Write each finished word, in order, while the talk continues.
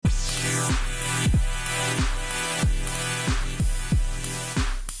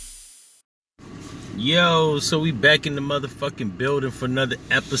Yo, so we back in the motherfucking building for another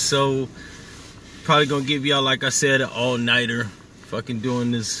episode. Probably gonna give y'all, like I said, an all-nighter. Fucking doing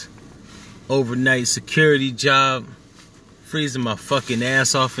this overnight security job. Freezing my fucking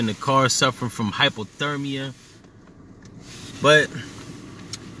ass off in the car, suffering from hypothermia. But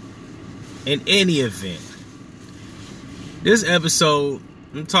in any event, this episode,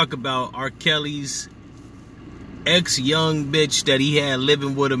 I'm gonna talk about R. Kelly's ex-young bitch that he had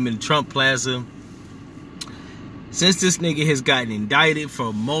living with him in Trump Plaza. Since this nigga has gotten indicted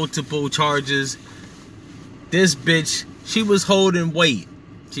for multiple charges, this bitch, she was holding weight.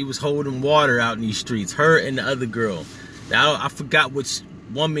 She was holding water out in these streets. Her and the other girl. Now, I forgot which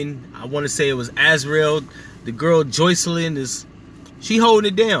woman. I want to say it was Azrial. The girl, Joycelyn, she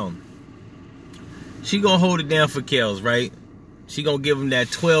holding it down. She gonna hold it down for Kels, right? She gonna give him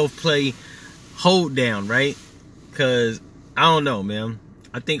that 12 play hold down, right? Because, I don't know, man.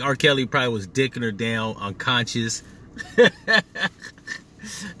 I think R. Kelly probably was dicking her down unconscious.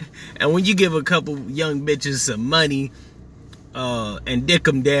 And when you give a couple young bitches some money and dick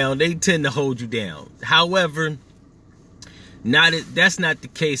them down, they tend to hold you down. However, that's not the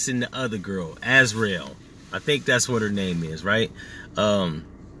case in the other girl, Azrial. I think that's what her name is, right?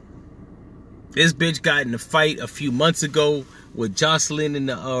 This bitch got in a fight a few months ago with Jocelyn and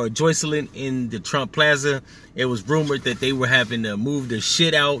Joycelyn in the Trump Plaza. It was rumored that they were having to move their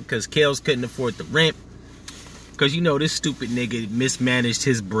shit out because Kels couldn't afford the rent. Because you know this stupid nigga mismanaged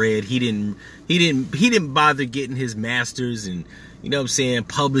his bread. He didn't bother getting his masters and, you know what I'm saying,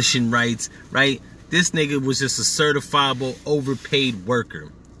 publishing rights, right? This nigga was just a certifiable overpaid worker.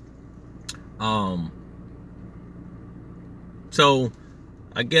 So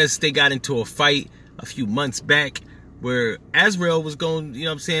I guess they got into a fight a few months back where Azrial was going, you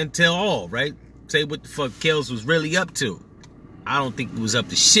know what I'm saying, tell all, right? Say what the fuck Kels was really up to. I don't think he was up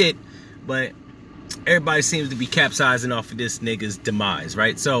to shit, but everybody seems to be capsizing off of this nigga's demise,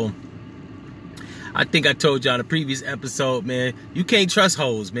 right? So I think I told y'all in a previous episode, man, you can't trust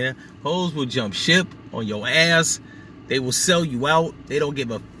hoes, man. Hoes will jump ship on your ass. They will sell you out. They don't give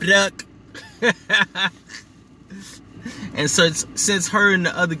a fuck. And so since her and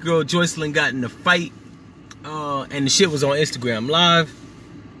the other girl, Joycelyn, got in a fight, and the shit was on Instagram Live,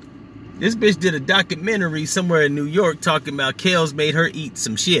 this bitch did a documentary somewhere in New York talking about Kels made her eat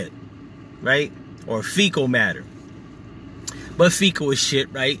some shit, right? Or fecal matter. But fecal is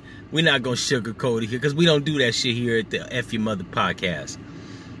shit, right? We're not gonna sugarcoat it here because we don't do that shit here at the F Your Mother podcast.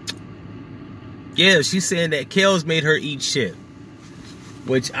 Yeah, she's saying that Kels made her eat shit,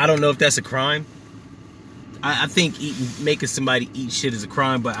 which I don't know if that's a crime. I think making somebody eat shit is a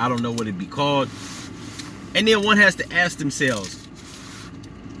crime, but I don't know what it'd be called. And then one has to ask themselves,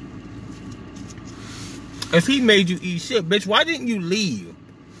 if he made you eat shit, bitch, why didn't you leave?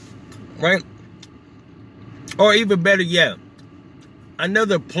 Right? Or even better yet,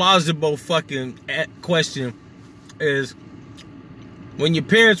 another plausible fucking question is, when your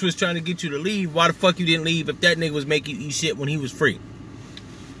parents was trying to get you to leave, why the fuck you didn't leave if that nigga was making you eat shit when he was free?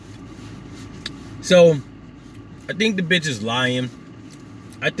 So, I think the bitch is lying.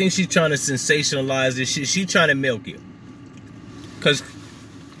 I think she's trying to sensationalize this shit. She's trying to milk it. Because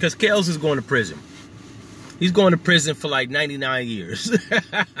Kels is going to prison. He's going to prison for like 99 years.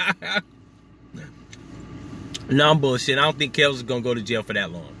 No, I'm bullshit. I don't think Kels is going to go to jail for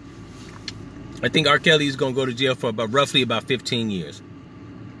that long. I think R. Kelly is going to go to jail for roughly about 15 years.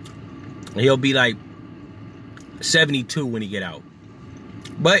 And he'll be like 72 when he get out.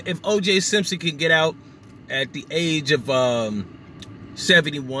 But if O.J. Simpson can get out at the age of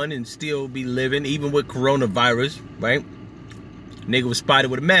 71 and still be living, even with coronavirus, right? Nigga was spotted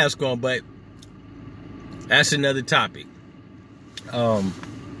with a mask on, but that's another topic.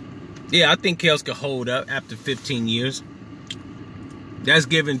 Yeah, I think Kels could hold up after 15 years. That's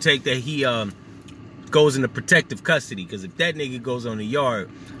give and take that he goes into protective custody. Because if that nigga goes on the yard,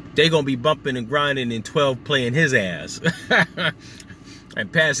 they gonna be bumping and grinding and 12 playing his ass.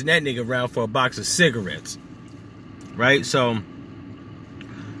 And passing that nigga around for a box of cigarettes. Right? So,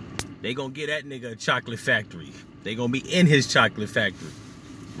 they gonna get that nigga a chocolate factory. They gonna be in his chocolate factory.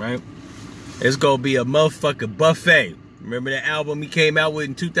 Right? It's gonna be a motherfucking buffet. Remember that album he came out with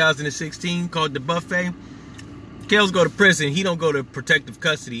in 2016 called The Buffet? Kels go to prison. He don't go to protective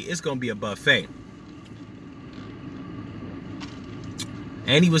custody. It's gonna be a buffet.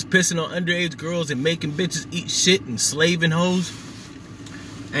 And he was pissing on underage girls and making bitches eat shit and slaving hoes.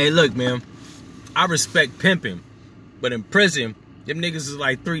 Hey, look, man. I respect pimping. But in prison, them niggas is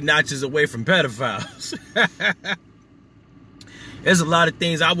like 3 notches away from pedophiles. There's a lot of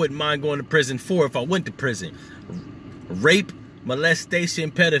things I wouldn't mind going to prison for if I went to prison. Rape,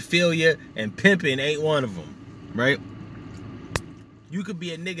 molestation, pedophilia, and pimping ain't one of them, right? You could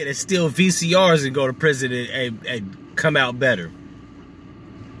be a nigga that steal VCRs and go to prison and come out better.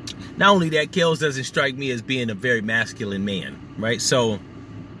 Not only that, Kels doesn't strike me as being a very masculine man, right? So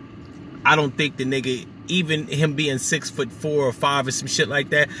I don't think the nigga, even him being 6'4" or 5" or some shit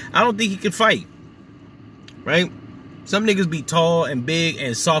like that, I don't think he can fight, right? Some niggas be tall and big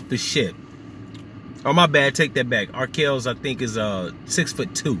and soft as shit. Oh, my bad, take that back. Kels, I think, is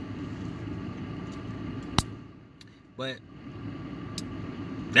 6'2". But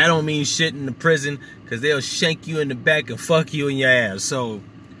that don't mean shit in the prison, because they'll shank you in the back and fuck you in your ass. So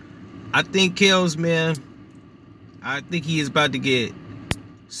I think Kels, man, I think he is about to get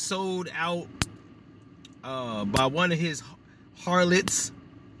sold out by one of his harlots.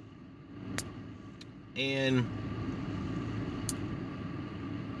 And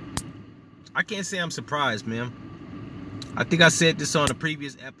I can't say I'm surprised, man. I think I said this on a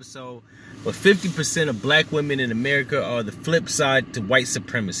previous episode, but 50% of black women in America are the flip side to white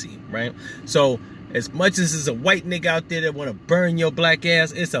supremacy, right? So as much as there's a white nigga out there that want to burn your black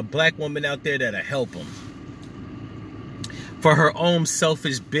ass, it's a black woman out there that'll help him for her own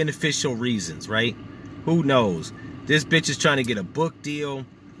selfish, beneficial reasons, right? Who knows? This bitch is trying to get a book deal,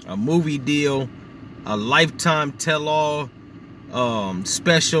 a movie deal, a Lifetime tell-all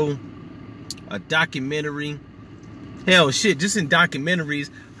special, a documentary. Hell, shit, just in documentaries,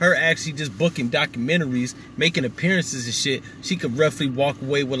 her actually just booking documentaries, making appearances and shit, she could roughly walk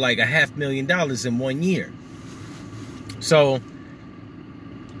away with like $500,000 in 1 year. So,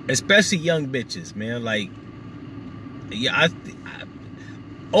 especially young bitches, man, like, yeah,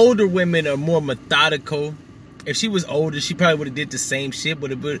 older women are more methodical. If she was older, she probably would have did the same shit,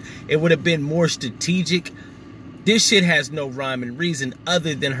 but it would have been more strategic. This shit has no rhyme and reason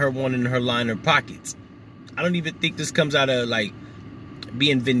other than her wanting her line in her pockets. I don't even think this comes out of like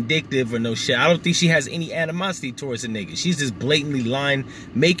being vindictive or no shit. I don't think she has any animosity towards a nigga. She's just blatantly lying,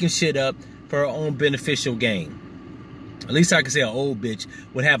 making shit up for her own beneficial gain. At least I can say an old bitch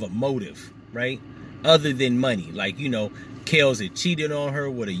would have a motive, right? Other than money. Like, you know, Kels had cheated on her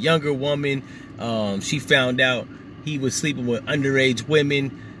with a younger woman. She found out he was sleeping with underage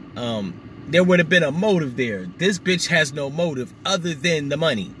women. There would have been a motive there. This bitch has no motive other than the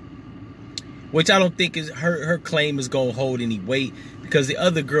money, which I don't think is her claim is going to hold any weight, because the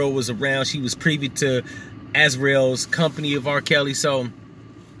other girl was around. She was privy to Azrial's company of R. Kelly, so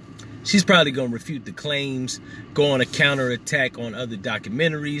she's probably going to refute the claims, go on a counterattack on other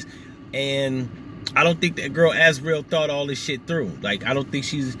documentaries, and I don't think that girl Azrial thought all this shit through. Like, I don't think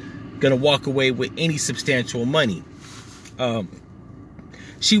she's going to walk away with any substantial money.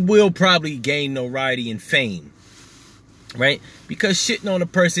 She will probably gain notoriety and fame, right? Because shitting on a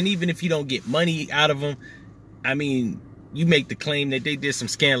person, even if you don't get money out of them, I mean, you make the claim that they did some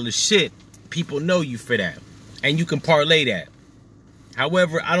scandalous shit, people know you for that, and you can parlay that.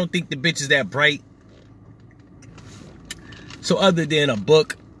 However, I don't think the bitch is that bright. So other than a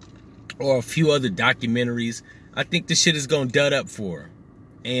book or a few other documentaries, I think this shit is going to dud up for her,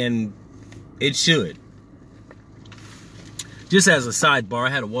 and it should. Just as a sidebar, I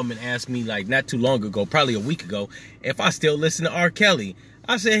had a woman ask me, like, not too long ago, probably a week ago, if I still listen to R. Kelly.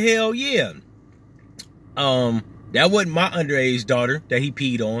 I said, hell yeah. That wasn't my underage daughter that he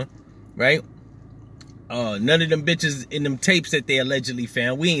peed on, right? None of them bitches in them tapes that they allegedly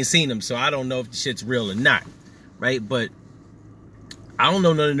found, we ain't seen them, so I don't know if the shit's real or not, right? But I don't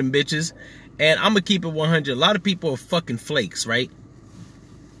know none of them bitches, and I'm gonna keep it 100. A lot of people are fucking flakes, right?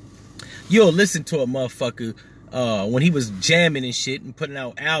 You'll listen to a motherfucker when he was jamming and shit and putting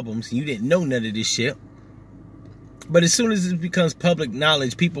out albums, and you didn't know none of this shit. But as soon as it becomes public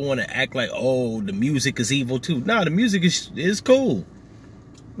knowledge, people want to act like, oh, the music is evil too. Nah, the music is cool.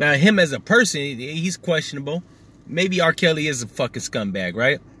 Now, him as a person, he's questionable. Maybe R. Kelly is a fucking scumbag,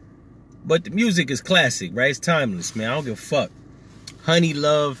 right? But the music is classic, right? It's timeless, man. I don't give a fuck. Honey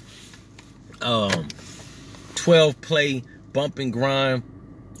Love, 12 Play, Bump and Grind,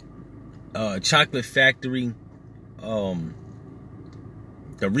 Chocolate Factory, the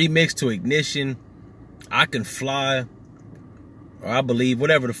remix to Ignition, I Can Fly, or I Believe,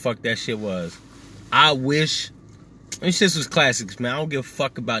 whatever the fuck that shit was. I Wish. This shit was classics, man. I don't give a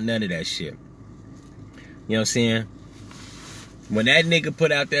fuck about none of that shit. You know what I'm saying? When that nigga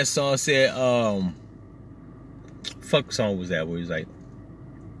put out that song, said, fuck song was that where he was like,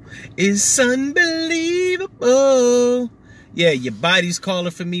 it's unbelievable. Yeah, your body's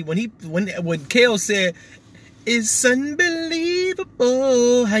calling for me. When Kale said, it's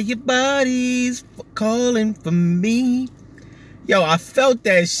unbelievable how your body's calling for me. Yo, I felt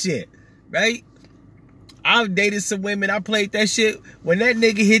that shit, right? I've dated some women. I played that shit. When that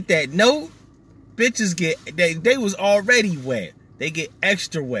nigga hit that note, bitches they was already wet. They get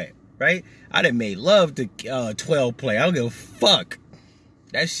extra wet, right? I done made love to 12 play. I don't give a fuck.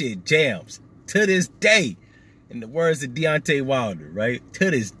 That shit jams to this day. In the words of Deontay Wilder, right? To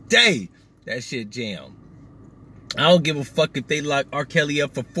this day, that shit jam. I don't give a fuck if they lock R. Kelly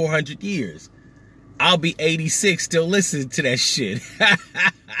up for 400 years. I'll be 86 still listening to that shit.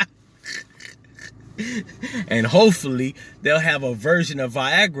 And hopefully they'll have a version of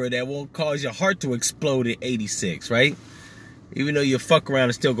Viagra that won't cause your heart to explode at 86, right? Even though you fuck around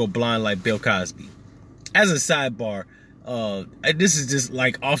and still go blind like Bill Cosby. As a sidebar, this is just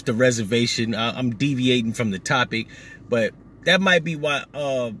like off the reservation. I'm deviating from the topic, but that might be why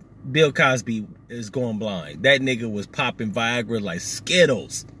Bill Cosby is going blind. That nigga was popping Viagra like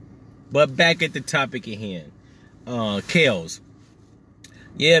Skittles. But back at the topic at hand, Kales.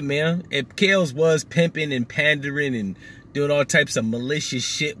 Yeah, man. If Kales was pimping and pandering and doing all types of malicious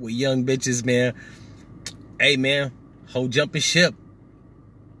shit with young bitches, man, hey, man, whole jumping ship.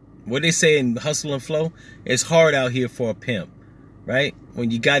 What they say in Hustle and Flow, it's hard out here for a pimp, right?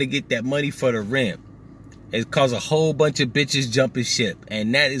 When you got to get that money for the rent. It caused a whole bunch of bitches jumping ship.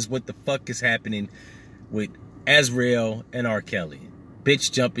 And that is what the fuck is happening with Azrial and R. Kelly.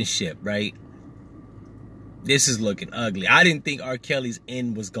 Bitch jumping ship, right? This is looking ugly. I didn't think R. Kelly's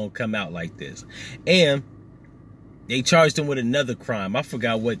end was going to come out like this. And they charged him with another crime. I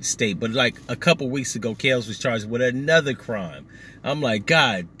forgot what state, but like a couple weeks ago, Kales was charged with another crime. I'm like,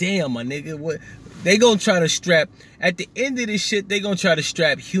 God damn, my nigga. What? They going to try to strap, at the end of this shit, they going to try to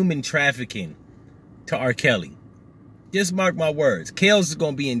strap human trafficking to R. Kelly. Just mark my words. Kales is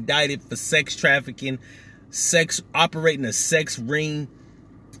going to be indicted for sex trafficking, operating a sex ring,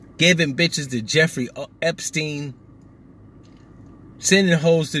 giving bitches to Jeffrey Epstein, sending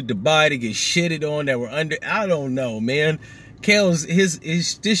hoes to Dubai to get shitted on that were under. I don't know, man. Kales,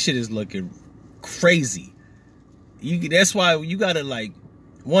 this shit is looking crazy. That's why you gotta, like,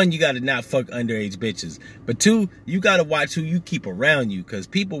 one, you gotta not fuck underage bitches, but two, you gotta watch who you keep around you, because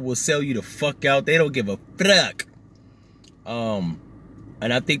people will sell you the fuck out. They don't give a fuck. And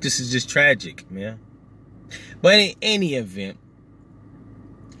I think this is just tragic, man. But in any event,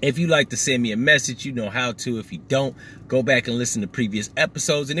 if you like to send me a message, you know how to. If you don't, go back and listen to previous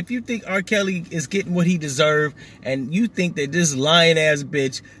episodes. And if you think R. Kelly is getting what he deserved, and you think that this lying ass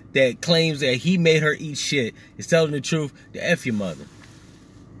bitch that claims that he made her eat shit is telling the truth, then F your mother.